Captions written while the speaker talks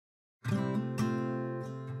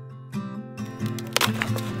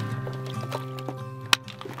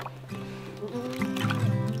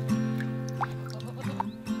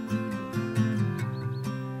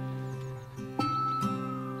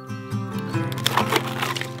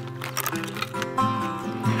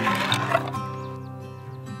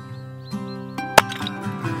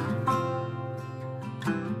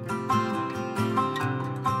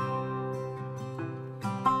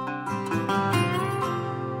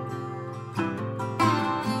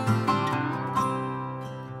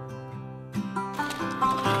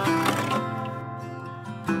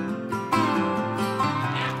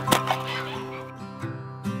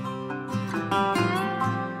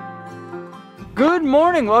Good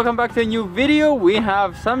morning, welcome back to a new video. We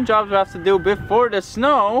have some jobs we have to do before the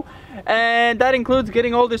snow, and that includes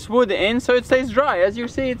getting all this wood in so it stays dry. As you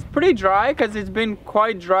see, it's pretty dry because it's been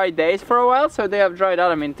quite dry days for a while, so they have dried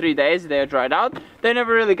out. I mean, 3 days they are dried out. They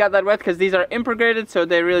never really got that wet because these are impregnated, so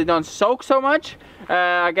they really don't soak so much.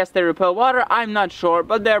 I guess they repel water, I'm not sure,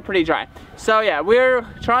 but they're pretty dry. So yeah, we're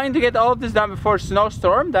trying to get all of this done before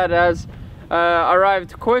snowstorm that has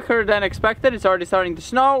arrived quicker than expected. It's already starting to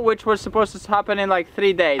snow, which was supposed to happen in like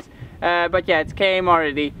 3 days, but yeah, it came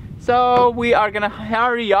already. So we are gonna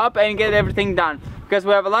hurry up and get everything done because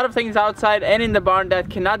we have a lot of things outside and in the barn that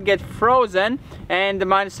cannot get frozen, and the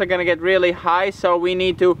minus are gonna get really high, so we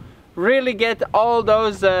need to really get all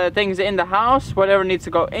those things in the house, whatever needs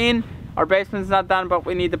to go in. Our basement's not done, but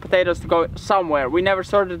we need the potatoes to go somewhere. We never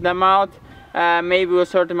sorted them out. Maybe we'll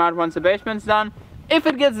sort them out once the basement's done, if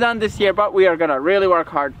it gets done this year, but we are gonna really work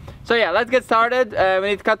hard. So yeah, let's get started. We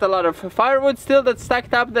need to cut a lot of firewood still that's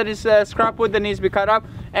stacked up, that is scrap wood that needs to be cut up,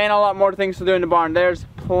 and a lot more things to do in the barn. There's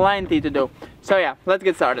plenty to do. So yeah, let's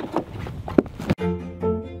get started.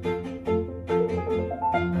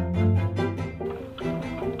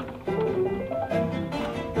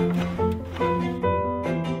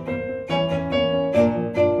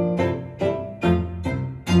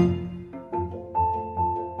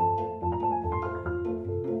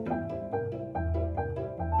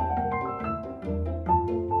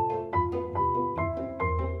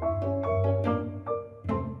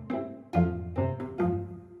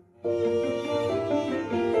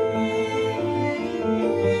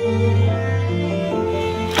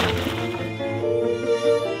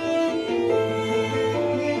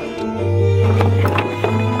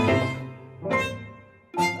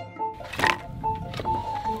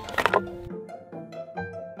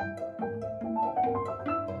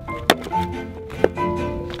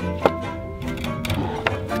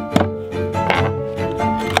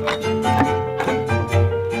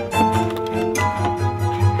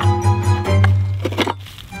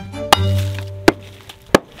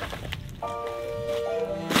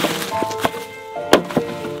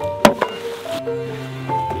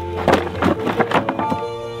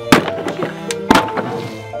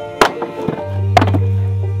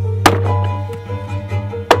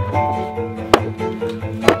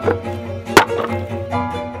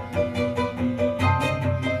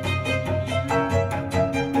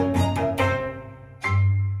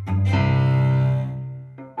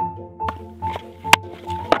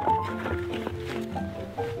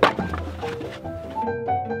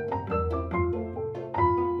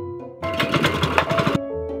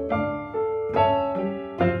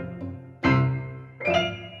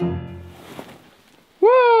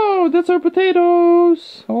 That's our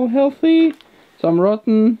potatoes, all healthy, some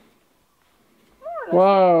rotten.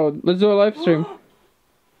 Wow, let's do a live stream.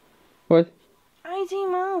 What? I see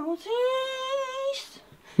mouses.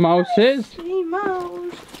 Mouses? I see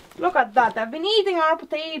mouse. Look at that, they've been eating our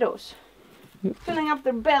potatoes. Filling up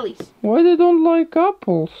their bellies. Why they don't like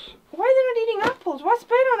apples? Why are they not eating apples? What's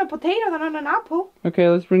better on a potato than on an apple? Okay,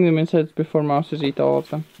 let's bring them inside before mouses eat all of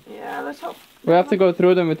them. Yeah, let's hope. We have to go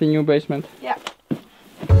through them with the new basement. Yeah.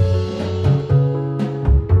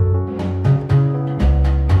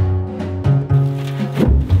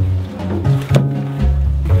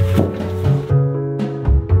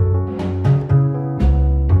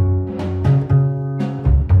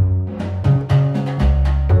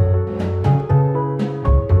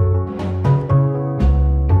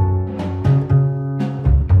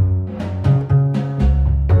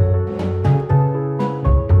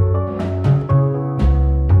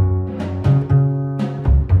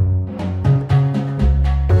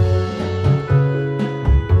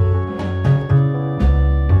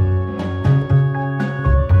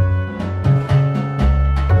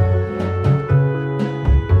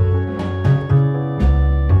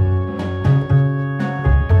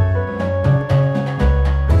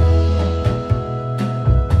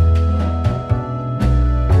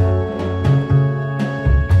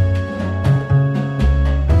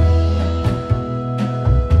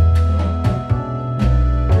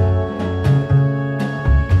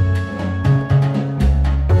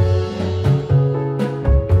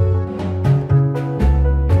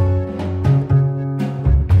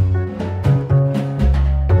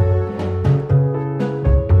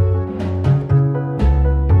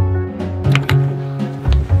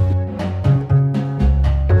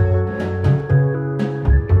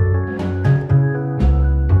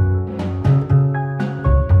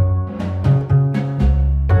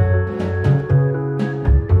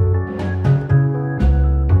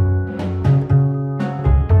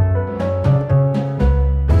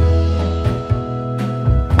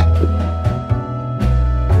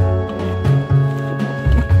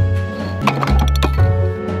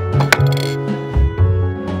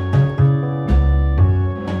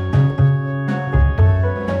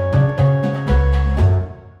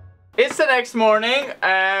 next morning.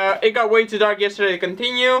 It got way too dark yesterday to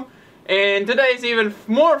continue. And today is even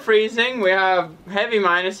more freezing. We have heavy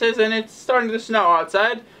minuses and it's starting to snow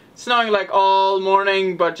outside. It's snowing like all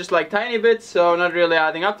morning, but just like tiny bits, so not really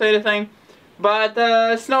adding up to anything. But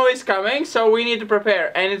snow is coming, so we need to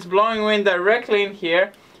prepare. And it's blowing wind directly in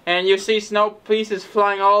here. And you see snow pieces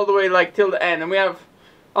flying all the way like till the end. And we have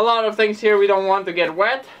a lot of things here we don't want to get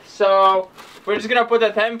wet. So we're just gonna put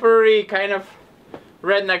a temporary kind of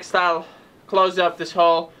redneck style close up this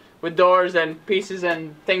hole with doors and pieces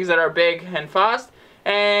and things that are big and fast.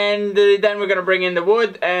 And then we're gonna bring in the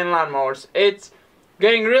wood and lawnmowers. It's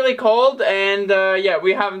getting really cold and yeah,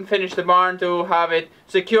 we haven't finished the barn to have it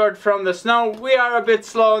secured from the snow. We are a bit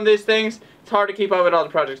slow on these things. It's hard to keep up with all the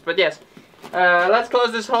projects, but yes. Let's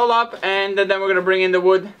close this hole up and then we're gonna bring in the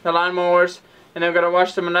wood, the lawnmowers, and then we're gonna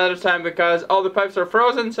wash them another time because all the pipes are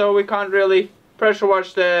frozen, so we can't really pressure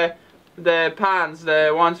wash the pans,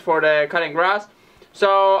 the ones for the cutting grass.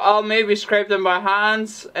 So I'll maybe scrape them by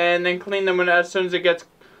hands and then clean them as soon as it gets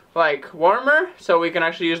like warmer, so we can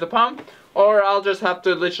actually use the pump. Or I'll just have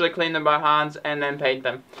to literally clean them by hands and then paint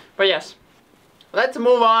them. But yes, let's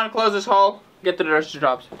move on, close this hole, get to the rest of the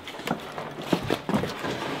jobs.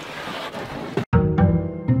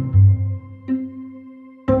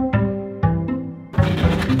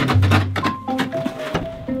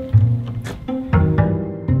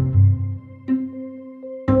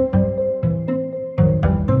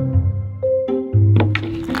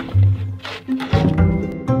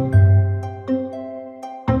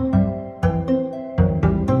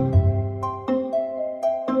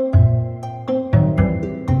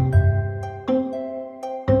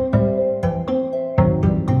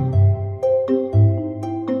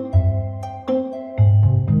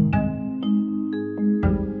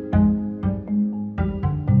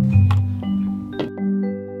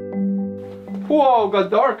 Whoa, got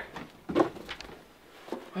dark.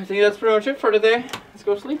 I think that's pretty much it for today. Let's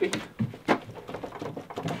go sleepy.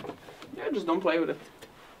 Yeah, just don't play with it.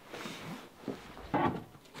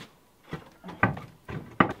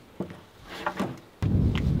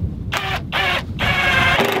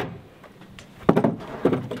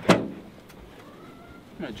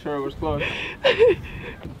 Not sure it was close.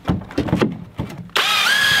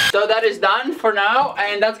 So that is done for now,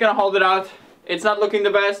 and that's gonna hold it out. It's not looking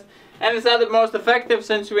the best. And it's not the most effective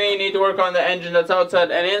since we need to work on the engine that's outside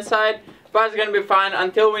and inside. But it's going to be fine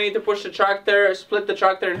until we need to push the tractor, split the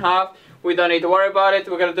tractor in half. We don't need to worry about it.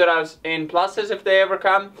 We're going to do that in pluses if they ever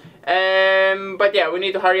come. But yeah, we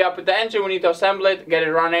need to hurry up with the engine. We need to assemble it, get it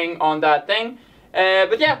running on that thing.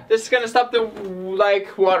 But yeah, this is going to stop the,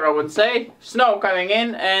 like, water, I would say. Snow coming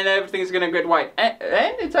in and everything's going to get white. And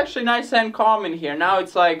it's actually nice and calm in here. Now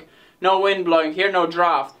it's like no wind blowing here, no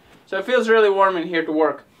draft. So it feels really warm in here to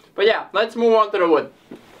work. But yeah, let's move on to the wood.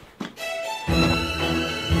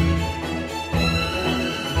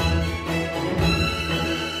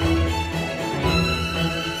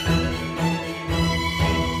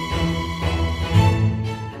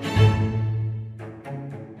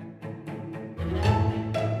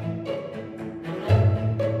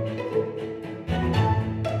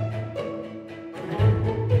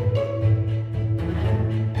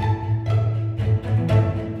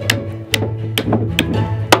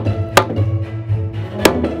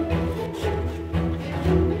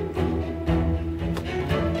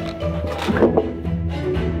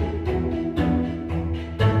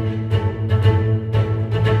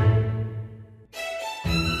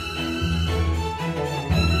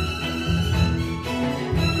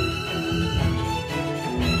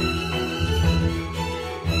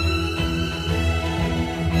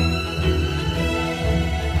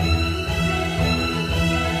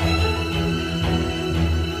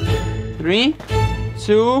 Three,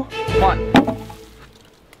 two, one.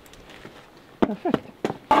 Perfect.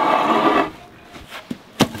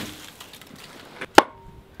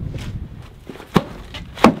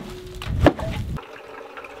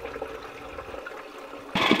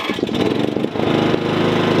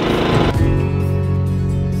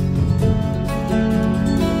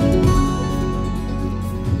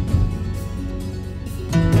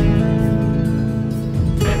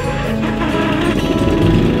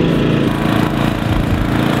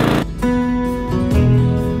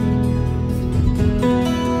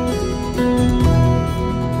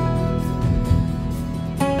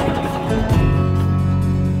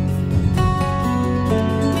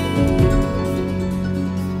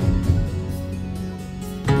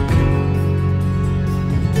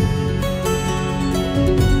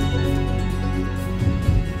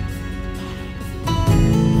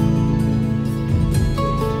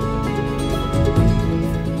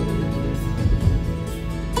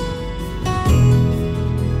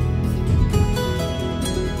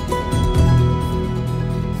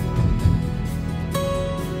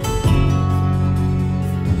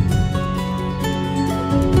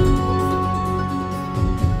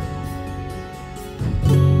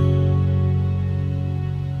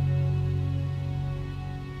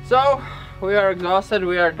 So we are exhausted,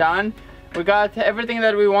 we are done. We got everything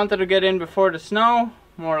that we wanted to get in before the snow,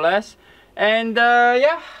 more or less. And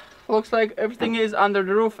yeah, looks like everything is under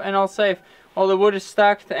the roof and all safe. All the wood is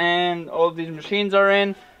stacked and all these machines are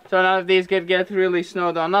in. So none of these get really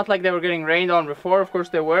snowed on. Not like they were getting rained on before, of course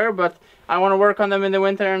they were, but I want to work on them in the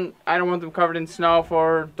winter and I don't want them covered in snow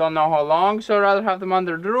for don't know how long. So I'd rather have them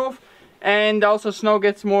under the roof. And also snow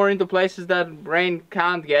gets more into places that rain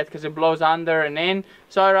can't get because it blows under and in.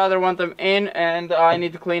 So I rather want them in, and I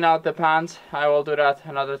need to clean out the pans. I will do that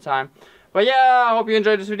another time. But yeah, I hope you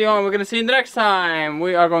enjoyed this video and we're gonna see you in the next time.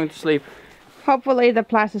 We are going to sleep. Hopefully the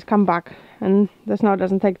plastic come back and the snow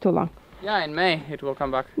doesn't take too long. Yeah, in May it will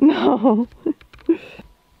come back. No.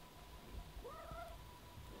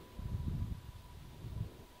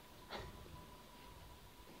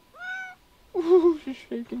 Ooh, she's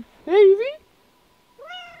shaking. Hey, Ivi.